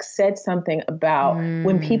Malcolm X said something about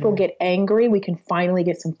when people get angry, we can finally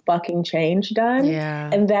get some fucking change done.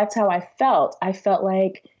 Yeah. And that's how I felt. I felt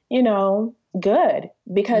like, you know, good.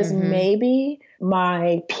 Because maybe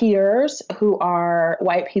my peers who are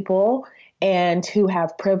white people and who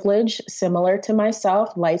have privilege similar to myself,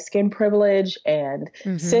 light skin privilege and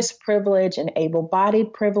cis privilege and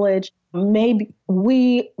able-bodied privilege, maybe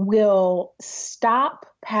we will stop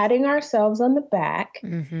patting ourselves on the back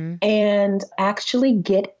and actually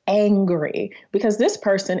get angry because this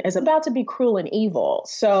person is about to be cruel and evil.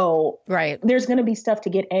 So there's going to be stuff to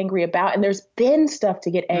get angry about, and there's been stuff to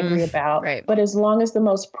get angry about. But as long as the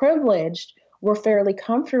most privileged were fairly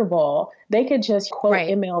comfortable, they could just quote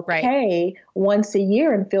MLK once a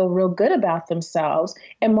year and feel real good about themselves.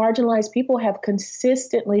 And marginalized people have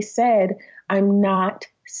consistently said, I'm not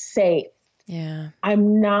safe. Yeah.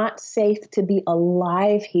 I'm not safe to be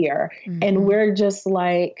alive here. And we're just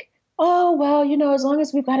like, oh, well, you know, as long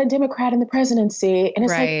as we've got a Democrat in the presidency. And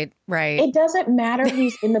it's it doesn't matter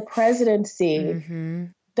who's in the presidency.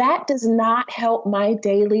 That does not help my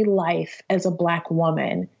daily life as a Black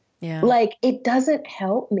woman. Yeah. Like, it doesn't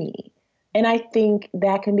help me. And I think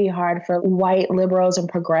that can be hard for white liberals and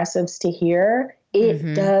progressives to hear.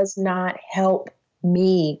 It does not help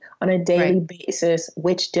me on a daily basis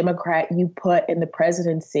which Democrat you put in the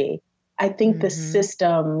presidency. I think the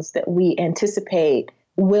systems that we anticipate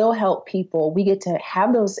will help people. We get to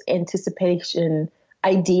have those anticipation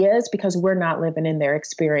ideas because we're not living in their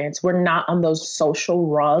experience. We're not on those social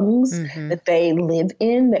rungs that they live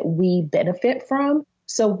in that we benefit from.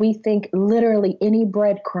 So we think literally any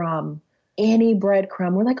breadcrumb,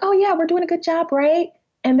 we're like, oh yeah, we're doing a good job, right?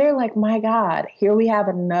 And they're like, my God, here we have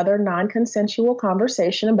another non-consensual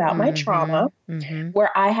conversation about my trauma where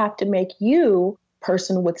I have to make you,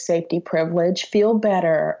 person with safety privilege, feel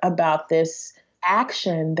better about this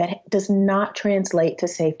action that does not translate to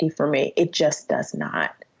safety for me. It just does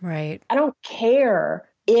not. Right. I don't care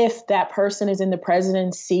if that person is in the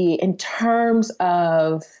presidency in terms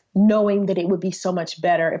of knowing that it would be so much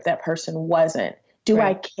better if that person wasn't. Do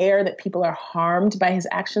I care that people are harmed by his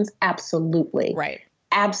actions? Absolutely.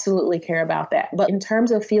 Absolutely care about that. But in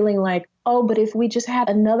terms of feeling like, oh, but if we just had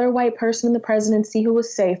another white person in the presidency who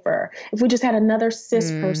was safer, if we just had another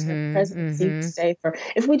cis person in the presidency who was safer,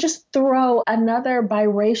 if we just throw another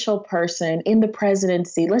biracial person in the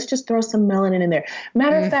presidency, let's just throw some melanin in there.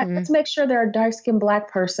 Matter of fact, let's make sure they're a dark-skinned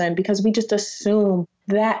Black person because we just assume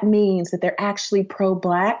that means that they're actually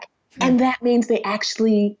pro-Black and that means they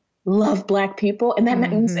actually love Black people and that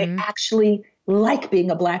means they actually like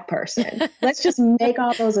being a Black person. Let's just make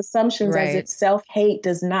all those assumptions as if self-hate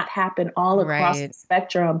does not happen all across the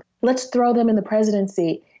spectrum. Let's throw them in the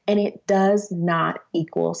presidency, and it does not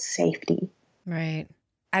equal safety. Right.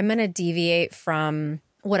 I'm going to deviate from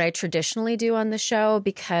what I traditionally do on the show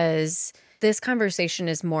because this conversation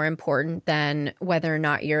is more important than whether or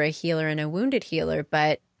not you're a healer and a wounded healer.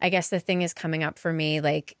 But I guess the thing is coming up for me,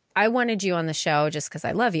 like, I wanted you on the show just because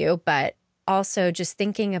I love you, but also just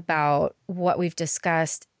thinking about what we've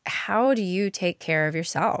discussed, how do you take care of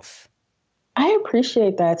yourself? I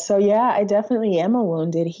appreciate that. So yeah, I definitely am a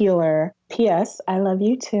wounded healer. P.S. I love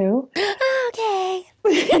you too. Okay.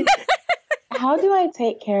 How do I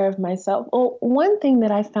take care of myself? Well, one thing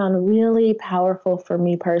that I found really powerful for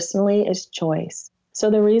me personally is choice. So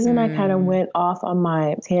the reason I kind of went off on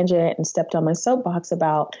my tangent and stepped on my soapbox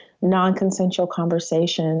about non-consensual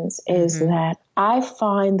conversations is that I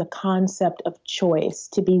find the concept of choice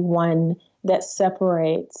to be one that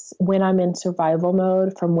separates when I'm in survival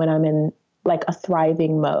mode from when I'm in like a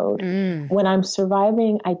thriving mode. When I'm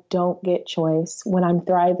surviving, I don't get choice. When I'm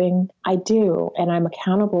thriving, I do. And I'm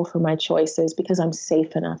accountable for my choices because I'm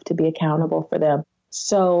safe enough to be accountable for them.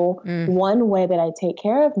 So one way that I take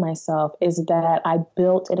care of myself is that I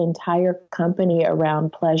built an entire company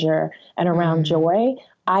around pleasure and around joy.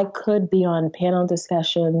 I could be on panel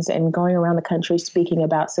discussions and going around the country speaking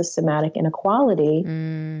about systematic inequality.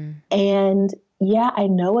 And yeah, I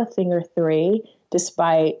know a thing or three,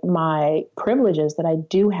 despite my privileges that I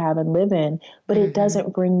do have and live in, but it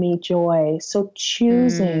doesn't bring me joy. So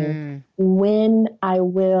choosing when I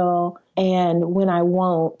will and when I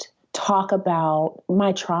won't talk about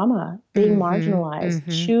my trauma, being marginalized,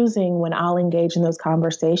 choosing when I'll engage in those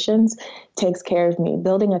conversations takes care of me.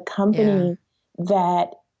 Building a company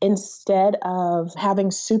that instead of having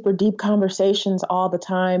super deep conversations all the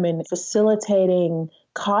time and facilitating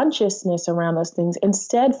consciousness around those things,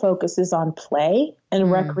 instead focuses on play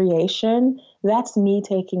and recreation. That's me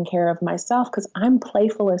taking care of myself because I'm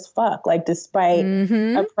playful as fuck. Like, despite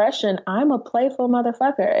oppression, I'm a playful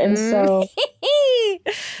motherfucker. And so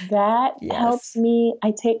that helps me.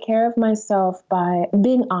 I take care of myself by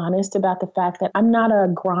being honest about the fact that I'm not a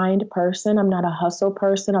grind person. I'm not a hustle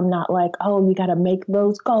person. I'm not like, oh, you got to make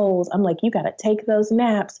those goals. I'm like, you got to take those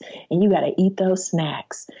naps and you got to eat those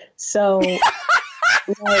snacks. So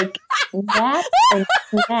like naps and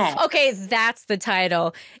snacks. Okay, that's the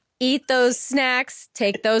title. Eat those snacks,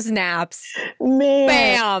 take those naps. Man.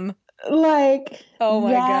 Bam. Like, oh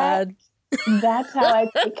my God. That's how I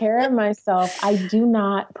take care of myself. I do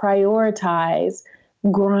not prioritize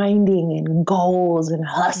grinding and goals and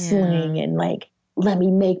hustling and like, let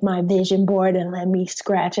me make my vision board and let me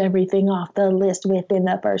scratch everything off the list within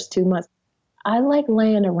the first 2 months. I like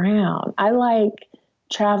laying around. I like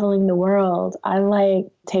traveling the world. I like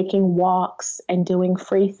taking walks and doing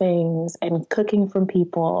free things and cooking from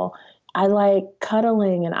people. I like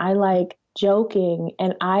cuddling and I like joking,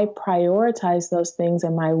 and I prioritize those things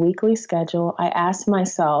in my weekly schedule. I ask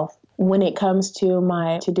myself, when it comes to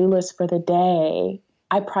my to-do list for the day,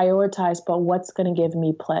 I prioritize, but what's going to give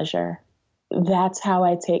me pleasure? That's how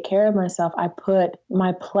I take care of myself. I put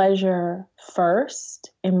my pleasure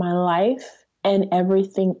first in my life, and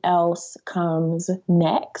everything else comes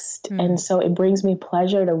next. And so it brings me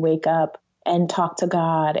pleasure to wake up and talk to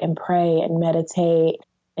God and pray and meditate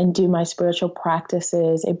and do my spiritual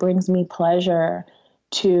practices. It brings me pleasure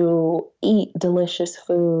to eat delicious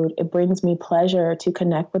food. It brings me pleasure to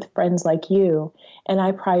connect with friends like you. And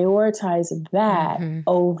I prioritize that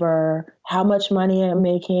over how much money I'm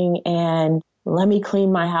making and let me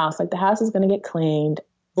clean my house. Like, the house is going to get cleaned.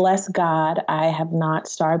 Bless God, I have not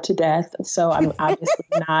starved to death. So I'm obviously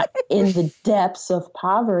not in the depths of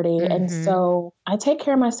poverty. And so I take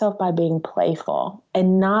care of myself by being playful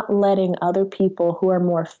and not letting other people who are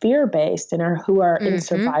more fear-based and who are in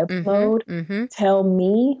survival mode tell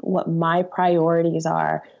me what my priorities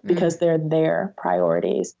are, because they're their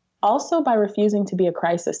priorities. Also, by refusing to be a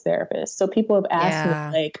crisis therapist. So people have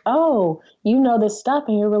asked me like, oh, you know this stuff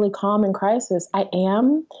and you're really calm in crisis. I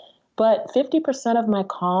am. But 50% of my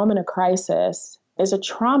calm in a crisis is a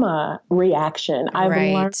trauma reaction. I've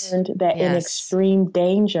learned that in extreme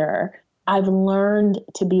danger, I've learned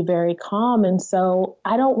to be very calm. And so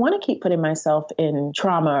I don't want to keep putting myself in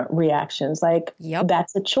trauma reactions. Like,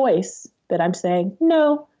 that's a choice that I'm saying,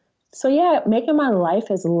 no. So yeah, making my life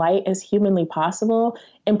as light as humanly possible.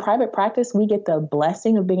 In private practice, we get the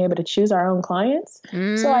blessing of being able to choose our own clients.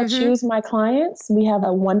 So I choose my clients. We have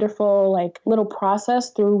a wonderful like little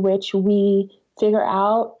process through which we figure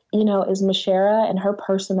out, you know, is Mashera and her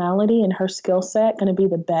personality and her skill set going to be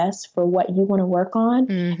the best for what you want to work on?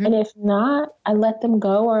 And if not, I let them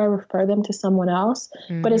go or I refer them to someone else.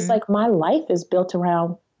 But it's like my life is built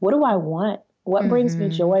around, what do I want? What brings me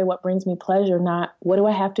joy? What brings me pleasure? Not what do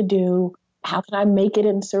I have to do? How can I make it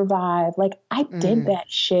and survive? Like, I did that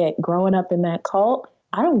shit growing up in that cult.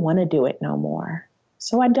 I don't want to do it no more.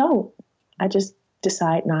 So I don't. I just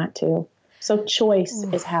decide not to. So choice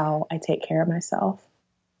is how I take care of myself.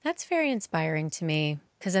 That's very inspiring to me,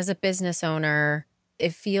 because as a business owner,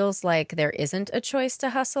 it feels like there isn't a choice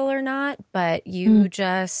to hustle or not, but you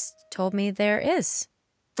just told me there is.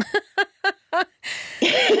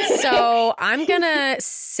 So I'm going to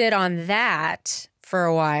sit on that for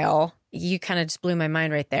a while. You kind of just blew my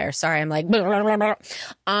mind right there. Sorry, I'm like, blah, blah, blah,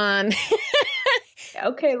 blah.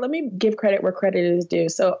 Okay, let me give credit where credit is due.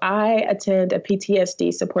 So I attend a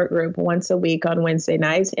PTSD support group once a week on Wednesday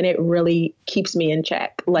nights, and it really keeps me in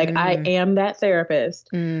check. Like I am that therapist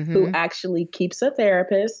who actually keeps a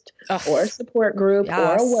therapist or a support group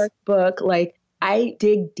or a workbook. Like I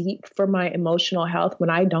dig deep for my emotional health when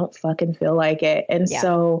I don't fucking feel like it. And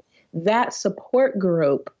so that support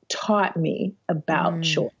group taught me about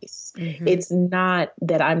choice. It's not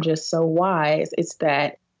that I'm just so wise. It's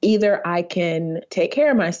that either I can take care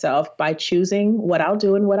of myself by choosing what I'll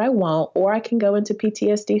do and what I won't, or I can go into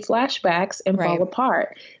PTSD flashbacks and fall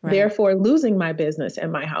apart, therefore losing my business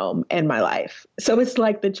and my home and my life. So it's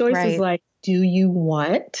like the choice is like, do you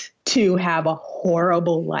want to have a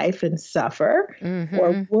horrible life and suffer?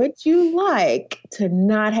 Or would you like to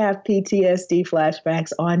not have PTSD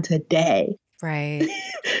flashbacks on today? Right.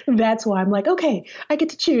 That's why I'm like, okay, I get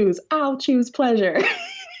to choose. I'll choose pleasure.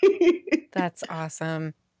 That's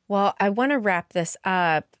awesome. Well, I want to wrap this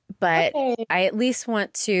up, but I at least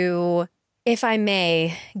want to, if I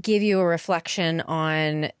may, give you a reflection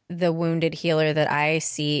on the wounded healer that I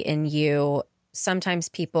see in you. Sometimes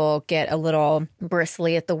people get a little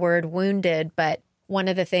bristly at the word wounded, but one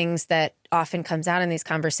of the things that often comes out in these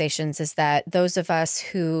conversations is that those of us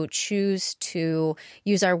who choose to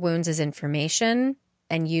use our wounds as information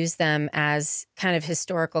and use them as kind of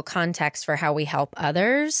historical context for how we help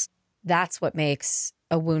others, that's what makes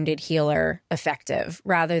a wounded healer effective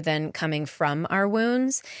rather than coming from our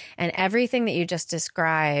wounds. And everything that you just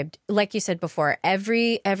described, like you said before,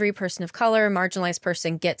 every person of color, marginalized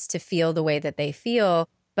person gets to feel the way that they feel.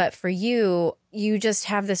 But for you, you just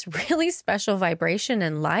have this really special vibration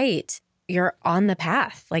and light. You're on the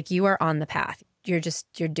path. Like you are on the path. You're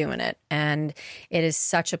doing it. And it is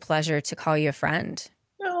such a pleasure to call you a friend.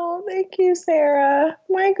 Oh, thank you, Sarah.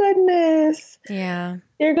 My goodness. Yeah.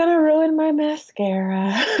 You're going to ruin my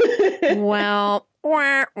mascara. Well,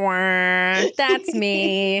 that's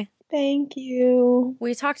me. Thank you.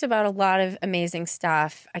 We talked about a lot of amazing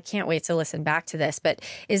stuff. I can't wait to listen back to this. But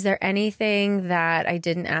is there anything that I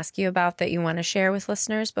didn't ask you about that you want to share with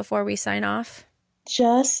listeners before we sign off?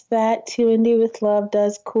 Just that 2 Indie with Love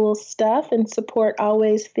does cool stuff and support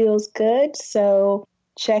always feels good. So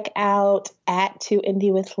check out at 2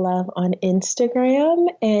 Indie with Love on Instagram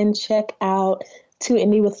and check out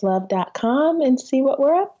 2indiewithlove.com and see what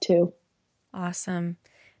we're up to. Awesome.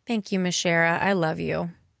 Thank you, Mashera. I love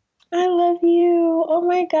you. I love you. Oh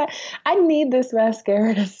my God. I need this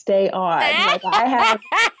mascara to stay on. Like I have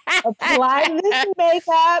applied this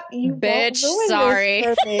makeup. You bitch, won't ruin sorry.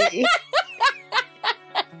 this for me.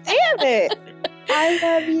 Damn it. I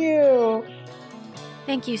love you.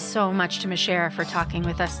 Thank you so much to Mashera for talking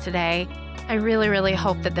with us today. I really, really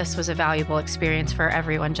hope that this was a valuable experience for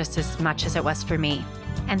everyone just as much as it was for me.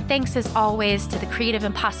 And thanks as always to the Creative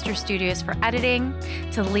Imposter Studios for editing,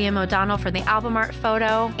 to Liam O'Donnell for the album art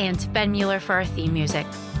photo, and to Ben Mueller for our theme music.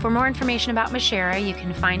 For more information about Mashera, you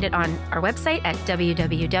can find it on our website at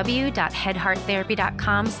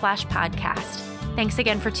www.headhearttherapy.com/podcast. Thanks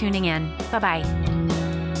again for tuning in. Bye-bye.